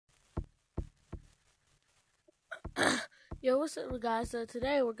Yo, what's up, guys? So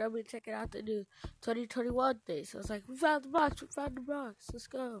today we're gonna be checking out the new 2021 thing. So it's like, we found the box, let's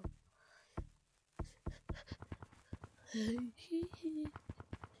go. Hey,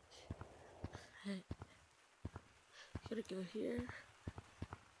 gotta go here.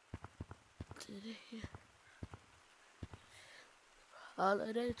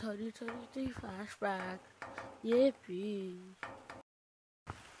 Holiday 2023 flashback. Yippee.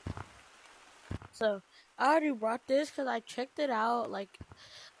 So I already brought this because I checked it out. Like,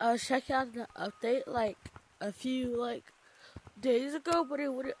 I was checking out the update like a few days ago, but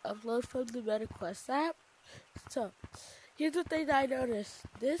it wouldn't upload from the MetaQuest app. So here's the thing that I noticed.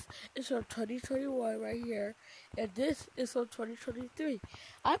 This is from 2021 right here, and this is from 2023.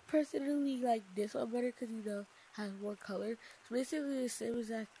 I personally like this one better because, has more color. It's basically the same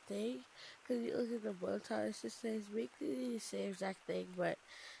exact thing. Because you look at the bow tie, it's just says basically the same exact thing, but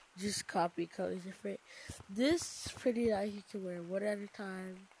just copy colors different. This is pretty nice. You can wear one at a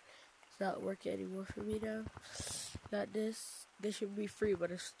time. It's not working anymore for me now. Got this. This should be free,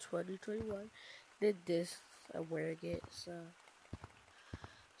 but it's 2021. Then this. I'm wearing it, so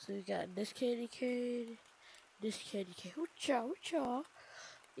we got this candy cane, hoocha,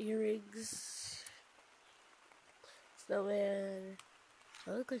 earrings, snowman.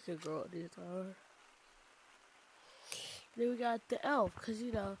 I look like a girl in these are. Then we got the elf, because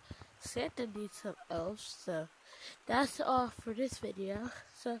Santa needs some elves, so that's all for this video.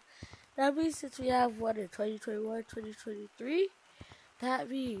 So that means since we have one in 2021, 2023, that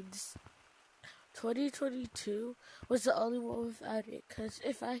means 2022 was the only one without it, because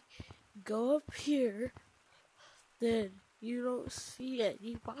if I go up here, then you don't see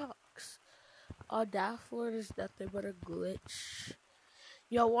any box. On that floor, there's nothing but a glitch.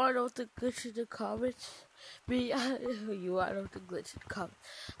 Y'all wanna know what the glitch in the comments? You wanna know what the glitch in the comments?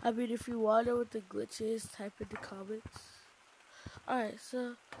 If you wanna know what the glitch is, type in the comments. Alright,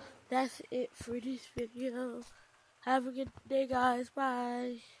 so that's it for this video. Have a good day, guys.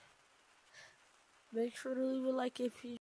 Bye. Make sure to leave a like if you